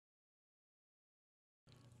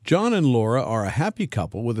John and Laura are a happy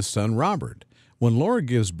couple with a son, Robert. When Laura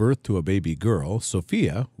gives birth to a baby girl,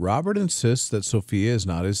 Sophia, Robert insists that Sophia is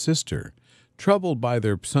not his sister. Troubled by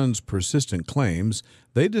their son's persistent claims,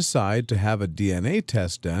 they decide to have a DNA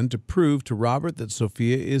test done to prove to Robert that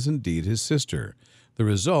Sophia is indeed his sister. The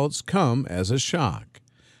results come as a shock.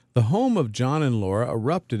 The home of John and Laura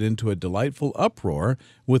erupted into a delightful uproar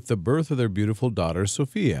with the birth of their beautiful daughter,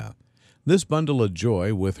 Sophia. This bundle of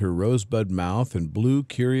joy, with her rosebud mouth and blue,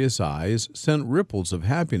 curious eyes, sent ripples of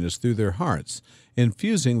happiness through their hearts,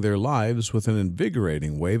 infusing their lives with an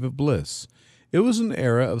invigorating wave of bliss. It was an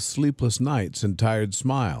era of sleepless nights and tired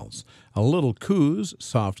smiles, a little coos,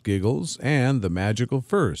 soft giggles, and the magical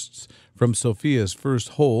firsts. From Sophia's first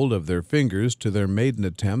hold of their fingers to their maiden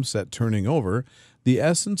attempts at turning over, the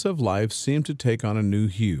essence of life seemed to take on a new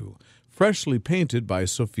hue, freshly painted by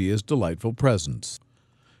Sophia's delightful presence.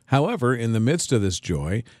 However, in the midst of this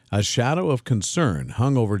joy, a shadow of concern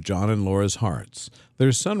hung over John and Laura's hearts.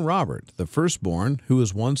 Their son Robert, the firstborn, who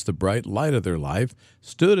was once the bright light of their life,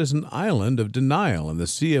 stood as an island of denial in the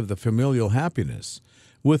sea of the familial happiness.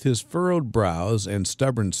 With his furrowed brows and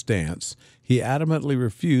stubborn stance, he adamantly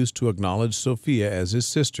refused to acknowledge Sophia as his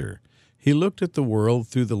sister. He looked at the world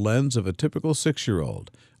through the lens of a typical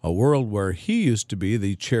 6-year-old, a world where he used to be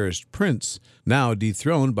the cherished prince, now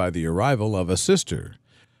dethroned by the arrival of a sister.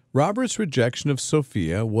 Robert's rejection of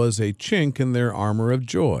Sophia was a chink in their armor of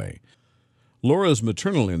joy. Laura's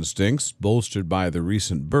maternal instincts, bolstered by the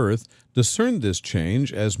recent birth, discerned this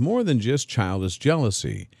change as more than just childish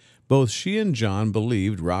jealousy. Both she and John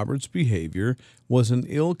believed Robert's behavior was an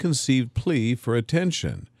ill-conceived plea for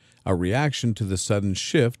attention, a reaction to the sudden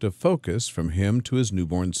shift of focus from him to his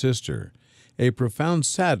newborn sister. A profound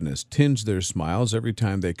sadness tinged their smiles every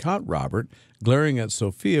time they caught Robert glaring at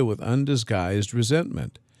Sophia with undisguised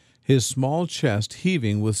resentment, his small chest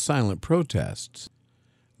heaving with silent protests.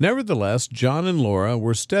 Nevertheless, John and Laura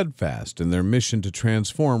were steadfast in their mission to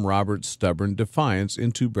transform Robert's stubborn defiance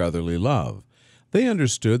into brotherly love. They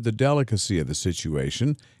understood the delicacy of the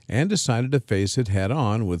situation and decided to face it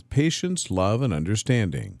head-on with patience, love, and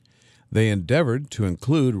understanding. They endeavored to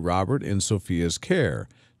include Robert in Sophia's care,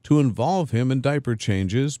 to involve him in diaper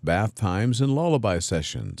changes, bath times, and lullaby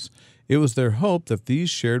sessions. It was their hope that these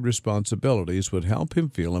shared responsibilities would help him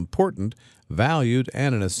feel important, valued,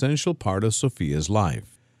 and an essential part of Sophia's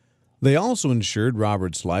life. They also ensured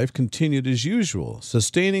Robert's life continued as usual,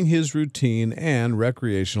 sustaining his routine and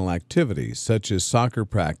recreational activities, such as soccer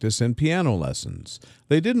practice and piano lessons.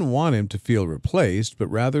 They didn't want him to feel replaced, but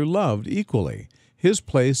rather loved equally, his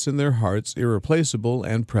place in their hearts irreplaceable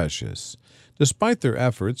and precious. Despite their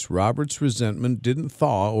efforts, Robert's resentment didn't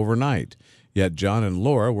thaw overnight. Yet John and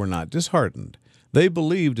Laura were not disheartened. They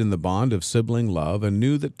believed in the bond of sibling love and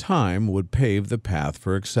knew that time would pave the path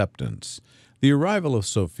for acceptance. The arrival of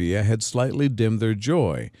Sophia had slightly dimmed their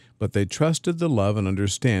joy, but they trusted the love and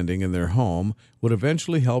understanding in their home would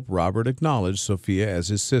eventually help Robert acknowledge Sophia as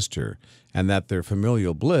his sister, and that their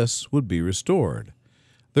familial bliss would be restored.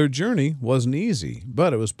 Their journey wasn't easy,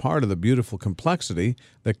 but it was part of the beautiful complexity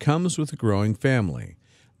that comes with a growing family.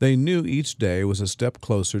 They knew each day was a step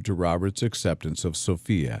closer to Robert's acceptance of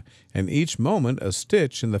Sophia, and each moment a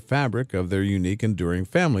stitch in the fabric of their unique, enduring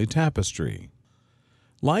family tapestry.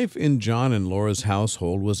 Life in John and Laura's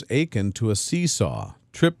household was akin to a seesaw,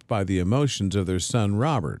 tripped by the emotions of their son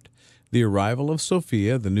Robert. The arrival of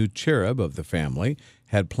Sophia, the new cherub of the family,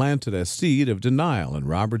 had planted a seed of denial in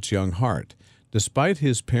Robert's young heart. Despite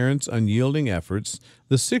his parents' unyielding efforts,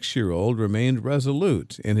 the 6-year-old remained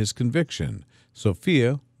resolute in his conviction.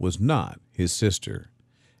 Sophia was not his sister.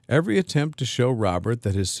 Every attempt to show Robert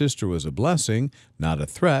that his sister was a blessing, not a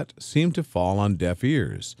threat, seemed to fall on deaf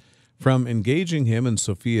ears. From engaging him in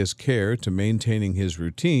Sophia's care to maintaining his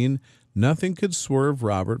routine, nothing could swerve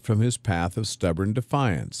Robert from his path of stubborn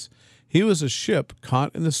defiance. He was a ship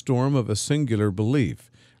caught in the storm of a singular belief,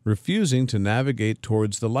 refusing to navigate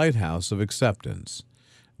towards the lighthouse of acceptance.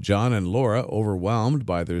 John and Laura, overwhelmed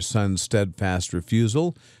by their son's steadfast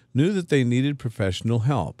refusal, knew that they needed professional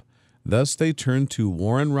help. Thus they turned to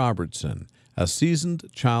Warren Robertson, a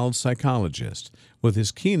seasoned child psychologist. With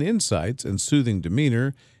his keen insights and soothing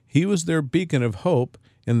demeanor, he was their beacon of hope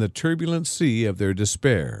in the turbulent sea of their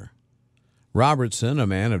despair. Robertson, a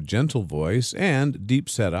man of gentle voice and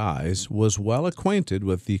deep-set eyes, was well acquainted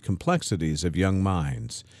with the complexities of young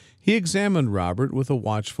minds. He examined Robert with a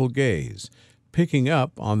watchful gaze, picking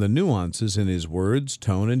up on the nuances in his words,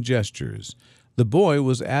 tone, and gestures. The boy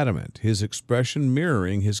was adamant, his expression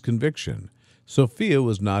mirroring his conviction. Sophia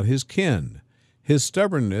was not his kin. His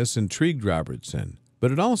stubbornness intrigued Robertson,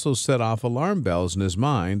 but it also set off alarm bells in his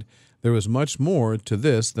mind. There was much more to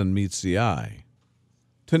this than meets the eye.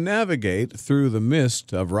 To navigate through the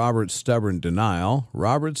mist of Robert's stubborn denial,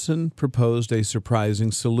 Robertson proposed a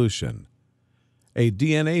surprising solution. A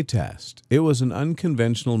DNA test. It was an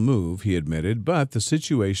unconventional move, he admitted, but the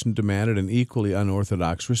situation demanded an equally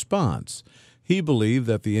unorthodox response. He believed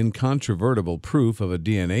that the incontrovertible proof of a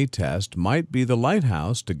DNA test might be the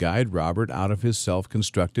lighthouse to guide Robert out of his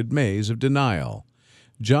self-constructed maze of denial.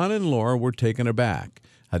 John and Laura were taken aback.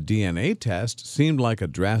 A DNA test seemed like a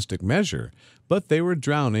drastic measure, but they were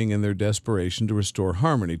drowning in their desperation to restore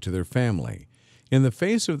harmony to their family. In the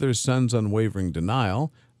face of their son's unwavering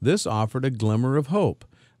denial, this offered a glimmer of hope.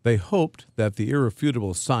 They hoped that the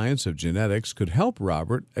irrefutable science of genetics could help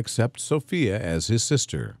Robert accept Sophia as his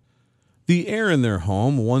sister. The air in their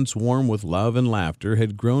home, once warm with love and laughter,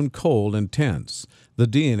 had grown cold and tense. The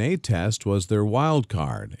DNA test was their wild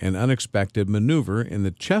card, an unexpected maneuver in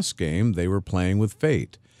the chess game they were playing with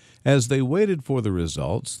fate. As they waited for the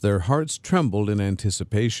results, their hearts trembled in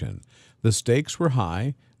anticipation. The stakes were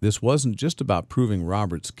high. This wasn't just about proving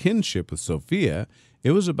Robert's kinship with Sophia.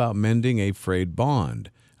 It was about mending a frayed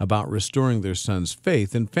bond, about restoring their son's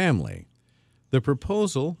faith in family. The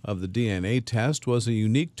proposal of the DNA test was a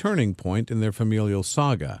unique turning point in their familial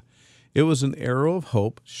saga. It was an arrow of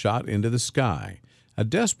hope shot into the sky, a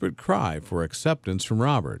desperate cry for acceptance from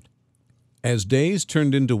Robert. As days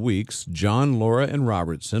turned into weeks, John, Laura, and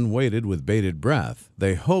Robertson waited with bated breath.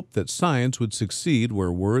 They hoped that science would succeed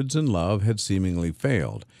where words and love had seemingly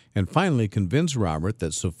failed, and finally convince Robert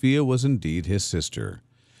that Sophia was indeed his sister.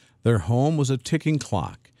 Their home was a ticking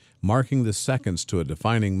clock, marking the seconds to a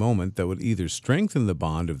defining moment that would either strengthen the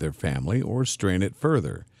bond of their family or strain it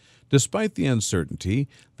further. Despite the uncertainty,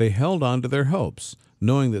 they held on to their hopes,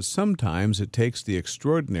 knowing that sometimes it takes the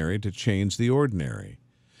extraordinary to change the ordinary.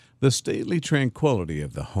 The stately tranquility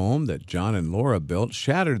of the home that John and Laura built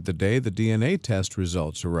shattered the day the DNA test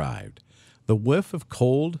results arrived. The whiff of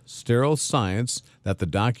cold, sterile science that the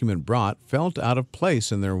document brought felt out of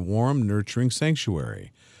place in their warm, nurturing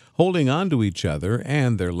sanctuary. Holding on to each other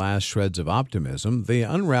and their last shreds of optimism, they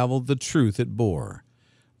unraveled the truth it bore.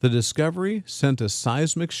 The discovery sent a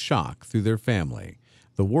seismic shock through their family.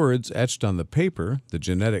 The words etched on the paper, the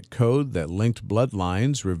genetic code that linked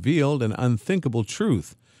bloodlines, revealed an unthinkable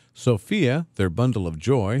truth. Sophia, their bundle of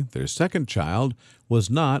joy, their second child, was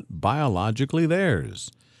not biologically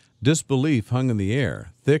theirs. Disbelief hung in the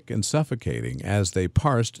air, thick and suffocating, as they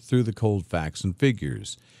parsed through the cold facts and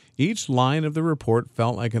figures. Each line of the report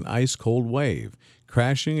felt like an ice-cold wave,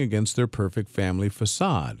 crashing against their perfect family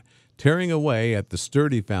facade, tearing away at the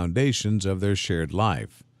sturdy foundations of their shared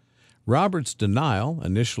life. Robert's denial,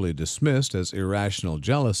 initially dismissed as irrational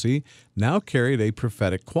jealousy, now carried a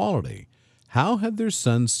prophetic quality. How had their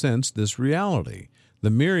son sensed this reality? The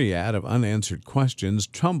myriad of unanswered questions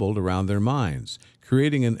tumbled around their minds,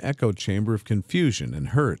 creating an echo chamber of confusion and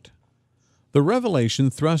hurt. The revelation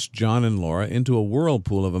thrust John and Laura into a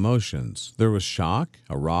whirlpool of emotions. There was shock,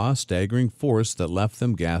 a raw, staggering force that left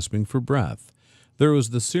them gasping for breath. There was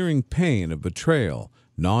the searing pain of betrayal,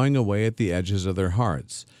 gnawing away at the edges of their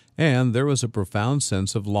hearts. And there was a profound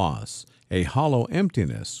sense of loss, a hollow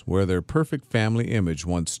emptiness where their perfect family image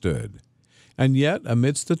once stood. And yet,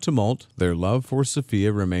 amidst the tumult, their love for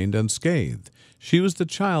Sophia remained unscathed. She was the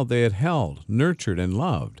child they had held, nurtured, and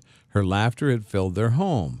loved. Her laughter had filled their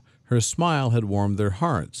home. Her smile had warmed their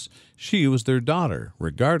hearts. She was their daughter,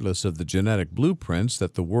 regardless of the genetic blueprints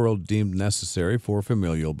that the world deemed necessary for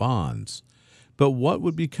familial bonds. But what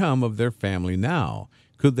would become of their family now?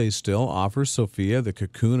 Could they still offer Sophia the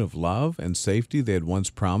cocoon of love and safety they had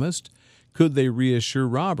once promised? Could they reassure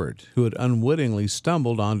Robert, who had unwittingly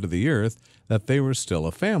stumbled onto the earth, that they were still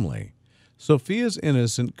a family? Sophia's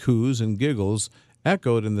innocent coos and giggles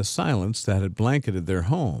echoed in the silence that had blanketed their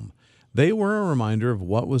home. They were a reminder of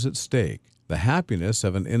what was at stake, the happiness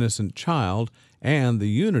of an innocent child and the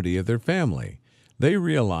unity of their family. They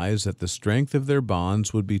realized that the strength of their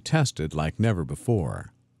bonds would be tested like never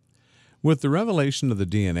before. With the revelation of the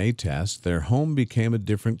DNA test, their home became a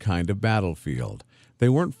different kind of battlefield. They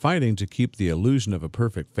weren't fighting to keep the illusion of a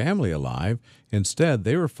perfect family alive. Instead,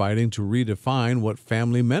 they were fighting to redefine what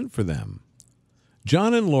family meant for them.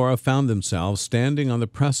 John and Laura found themselves standing on the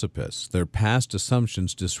precipice, their past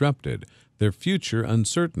assumptions disrupted, their future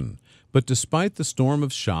uncertain. But despite the storm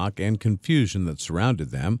of shock and confusion that surrounded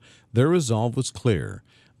them, their resolve was clear.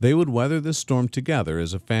 They would weather this storm together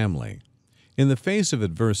as a family. In the face of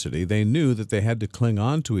adversity, they knew that they had to cling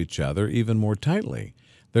on to each other even more tightly.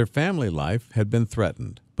 Their family life had been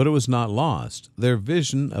threatened, but it was not lost. Their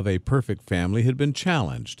vision of a perfect family had been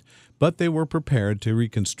challenged, but they were prepared to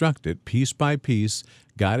reconstruct it piece by piece,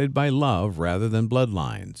 guided by love rather than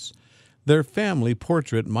bloodlines. Their family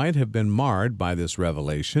portrait might have been marred by this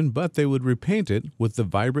revelation, but they would repaint it with the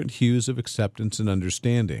vibrant hues of acceptance and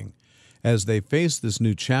understanding. As they faced this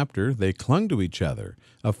new chapter, they clung to each other,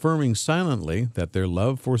 affirming silently that their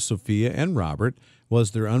love for Sophia and Robert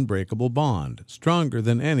was their unbreakable bond, stronger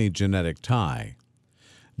than any genetic tie.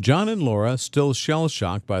 John and Laura, still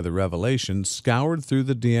shell-shocked by the revelation, scoured through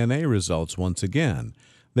the DNA results once again.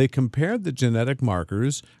 They compared the genetic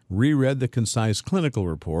markers, reread the concise clinical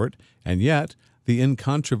report, and yet the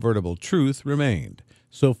incontrovertible truth remained.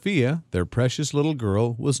 Sophia, their precious little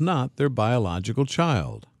girl, was not their biological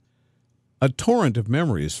child. A torrent of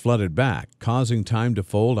memories flooded back, causing time to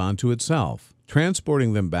fold onto itself,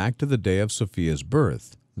 transporting them back to the day of Sophia's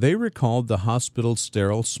birth. They recalled the hospital's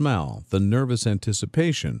sterile smell, the nervous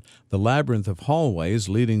anticipation, the labyrinth of hallways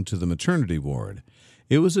leading to the maternity ward.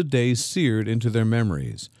 It was a day seared into their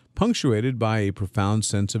memories, punctuated by a profound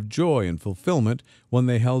sense of joy and fulfillment when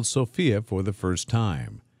they held Sophia for the first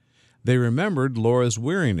time. They remembered Laura's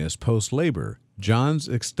weariness post-labor, John's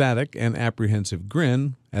ecstatic and apprehensive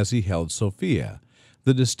grin as he held Sophia,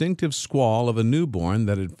 the distinctive squall of a newborn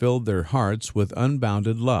that had filled their hearts with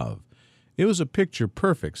unbounded love. It was a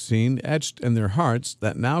picture-perfect scene etched in their hearts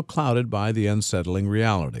that now clouded by the unsettling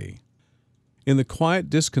reality. In the quiet,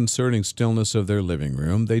 disconcerting stillness of their living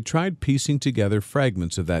room, they tried piecing together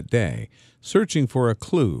fragments of that day, searching for a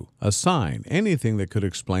clue, a sign, anything that could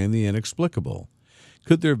explain the inexplicable.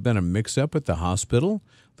 Could there have been a mix-up at the hospital?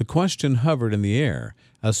 The question hovered in the air,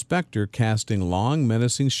 a specter casting long,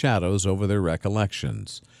 menacing shadows over their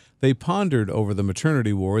recollections. They pondered over the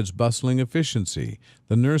maternity ward's bustling efficiency,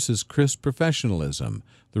 the nurses' crisp professionalism,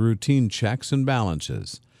 the routine checks and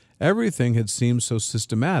balances. Everything had seemed so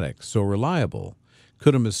systematic, so reliable.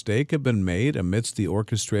 Could a mistake have been made amidst the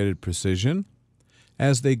orchestrated precision?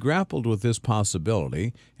 As they grappled with this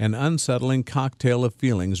possibility, an unsettling cocktail of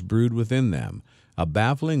feelings brewed within them, a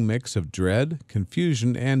baffling mix of dread,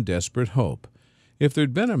 confusion, and desperate hope. If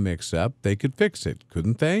there'd been a mix-up, they could fix it,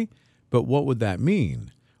 couldn't they? But what would that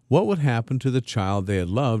mean? What would happen to the child they had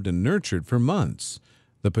loved and nurtured for months?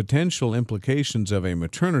 The potential implications of a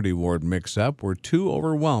maternity ward mix-up were too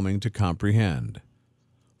overwhelming to comprehend.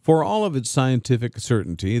 For all of its scientific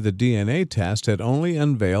certainty, the DNA test had only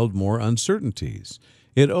unveiled more uncertainties.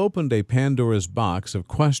 It opened a Pandora's box of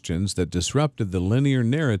questions that disrupted the linear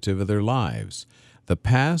narrative of their lives. The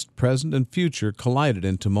past, present, and future collided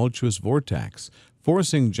in tumultuous vortex,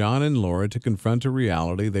 forcing John and Laura to confront a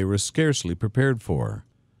reality they were scarcely prepared for.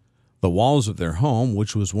 The walls of their home,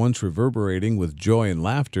 which was once reverberating with joy and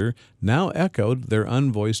laughter, now echoed their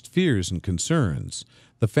unvoiced fears and concerns.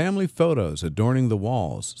 The family photos adorning the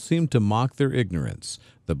walls seemed to mock their ignorance,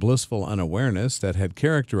 the blissful unawareness that had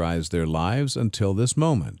characterized their lives until this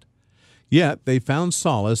moment. Yet they found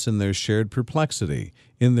solace in their shared perplexity,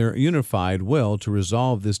 in their unified will to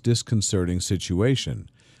resolve this disconcerting situation.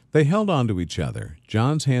 They held on to each other,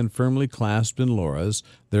 John's hand firmly clasped in Laura's,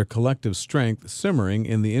 their collective strength simmering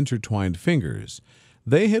in the intertwined fingers.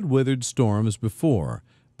 They had withered storms before,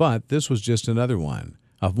 but this was just another one.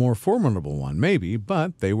 A more formidable one, maybe,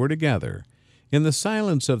 but they were together. In the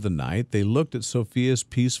silence of the night, they looked at Sophia's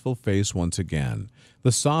peaceful face once again.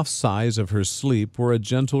 The soft sighs of her sleep were a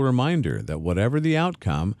gentle reminder that whatever the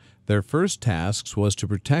outcome, their first task was to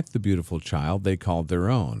protect the beautiful child they called their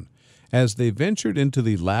own. As they ventured into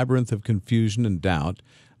the labyrinth of confusion and doubt,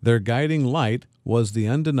 their guiding light was the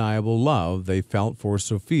undeniable love they felt for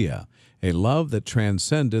Sophia, a love that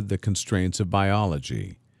transcended the constraints of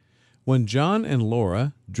biology. When John and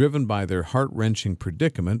Laura, driven by their heart-wrenching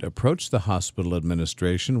predicament, approached the hospital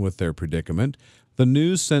administration with their predicament, the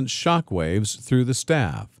news sent shockwaves through the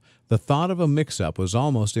staff. The thought of a mix-up was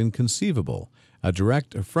almost inconceivable. A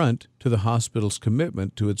direct affront to the hospital's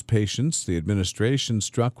commitment to its patients, the administration,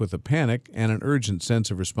 struck with a panic and an urgent sense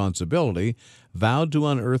of responsibility, vowed to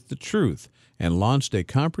unearth the truth and launched a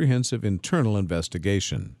comprehensive internal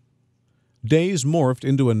investigation. Days morphed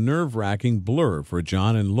into a nerve-wracking blur for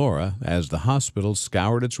John and Laura as the hospital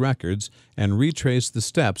scoured its records and retraced the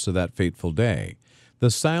steps of that fateful day. The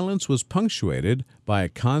silence was punctuated by a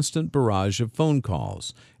constant barrage of phone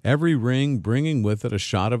calls, every ring bringing with it a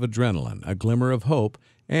shot of adrenaline, a glimmer of hope,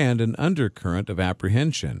 and an undercurrent of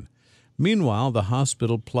apprehension. Meanwhile, the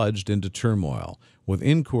hospital plunged into turmoil, with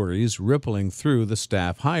inquiries rippling through the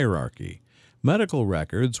staff hierarchy. Medical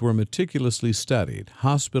records were meticulously studied,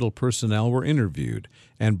 hospital personnel were interviewed,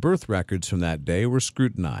 and birth records from that day were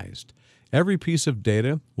scrutinized. Every piece of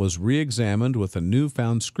data was re-examined with a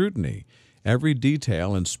newfound scrutiny, every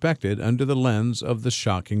detail inspected under the lens of the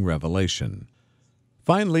shocking revelation.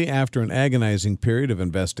 Finally, after an agonizing period of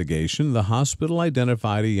investigation, the hospital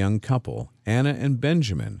identified a young couple, Anna and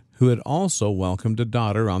Benjamin, who had also welcomed a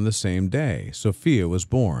daughter on the same day. Sophia was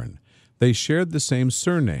born. They shared the same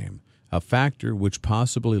surname, a factor which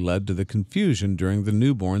possibly led to the confusion during the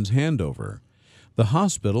newborn's handover. The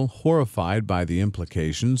hospital, horrified by the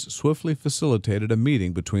implications, swiftly facilitated a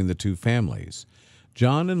meeting between the two families.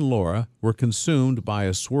 John and Laura were consumed by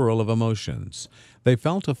a swirl of emotions. They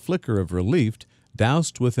felt a flicker of relief,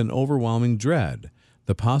 doused with an overwhelming dread.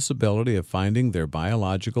 The possibility of finding their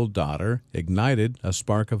biological daughter ignited a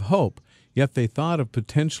spark of hope, yet they thought of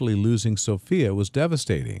potentially losing Sophia was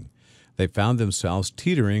devastating. They found themselves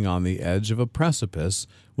teetering on the edge of a precipice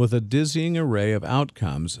with a dizzying array of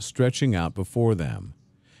outcomes stretching out before them.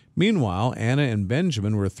 Meanwhile, Anna and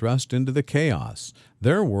Benjamin were thrust into the chaos,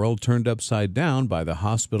 their world turned upside down by the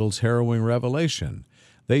hospital's harrowing revelation.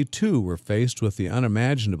 They too were faced with the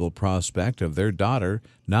unimaginable prospect of their daughter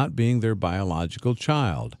not being their biological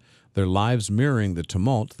child, their lives mirroring the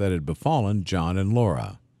tumult that had befallen John and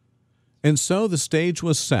Laura. And so the stage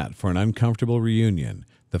was set for an uncomfortable reunion.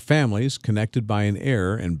 The families, connected by an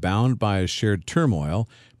error and bound by a shared turmoil,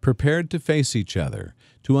 prepared to face each other,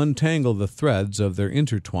 to untangle the threads of their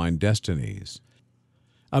intertwined destinies.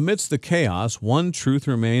 Amidst the chaos, one truth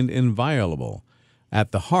remained inviolable.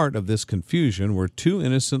 At the heart of this confusion were two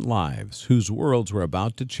innocent lives, whose worlds were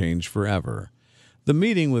about to change forever. The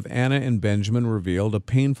meeting with Anna and Benjamin revealed a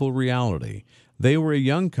painful reality. They were a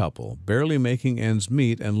young couple, barely making ends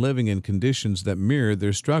meet and living in conditions that mirrored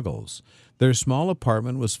their struggles. Their small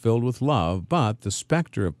apartment was filled with love, but the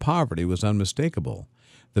specter of poverty was unmistakable.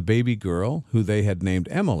 The baby girl, who they had named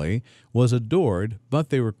Emily, was adored, but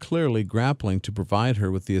they were clearly grappling to provide her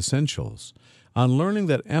with the essentials. On learning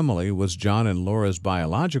that Emily was John and Laura's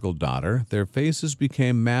biological daughter, their faces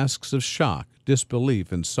became masks of shock,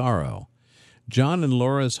 disbelief, and sorrow. John and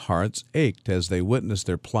Laura's hearts ached as they witnessed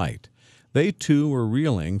their plight. They too were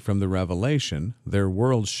reeling from the revelation, their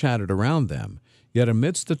worlds shattered around them. Yet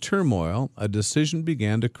amidst the turmoil, a decision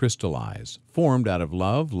began to crystallize, formed out of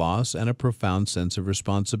love, loss, and a profound sense of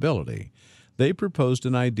responsibility. They proposed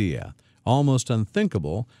an idea, almost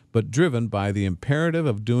unthinkable, but driven by the imperative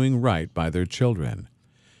of doing right by their children.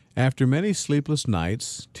 After many sleepless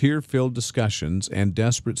nights, tear-filled discussions, and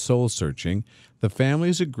desperate soul-searching, the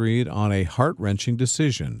families agreed on a heart-wrenching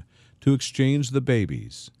decision: to exchange the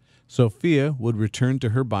babies. Sophia would return to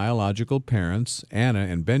her biological parents, Anna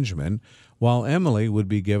and Benjamin, while Emily would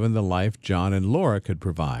be given the life John and Laura could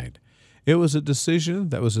provide. It was a decision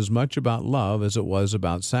that was as much about love as it was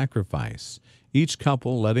about sacrifice, each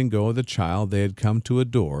couple letting go of the child they had come to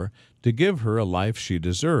adore to give her a life she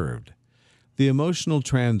deserved. The emotional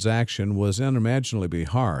transaction was unimaginably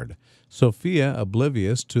hard. Sophia,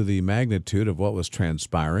 oblivious to the magnitude of what was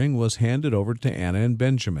transpiring, was handed over to Anna and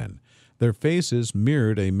Benjamin. Their faces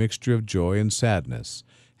mirrored a mixture of joy and sadness,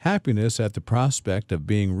 happiness at the prospect of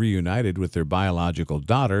being reunited with their biological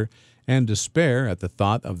daughter, and despair at the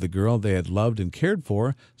thought of the girl they had loved and cared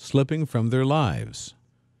for slipping from their lives.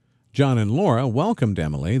 John and Laura welcomed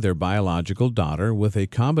Emily, their biological daughter, with a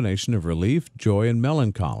combination of relief, joy, and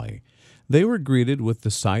melancholy. They were greeted with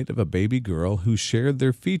the sight of a baby girl who shared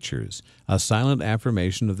their features, a silent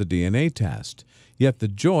affirmation of the DNA test. Yet the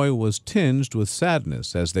joy was tinged with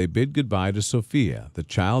sadness as they bid goodbye to Sophia, the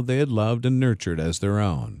child they had loved and nurtured as their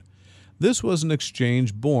own. This was an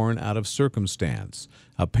exchange born out of circumstance,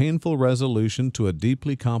 a painful resolution to a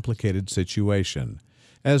deeply complicated situation.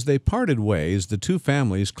 As they parted ways, the two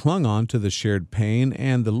families clung on to the shared pain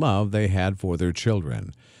and the love they had for their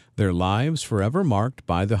children. Their lives, forever marked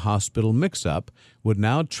by the hospital mix-up, would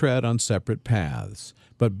now tread on separate paths,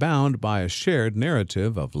 but bound by a shared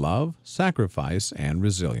narrative of love, sacrifice, and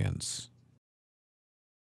resilience.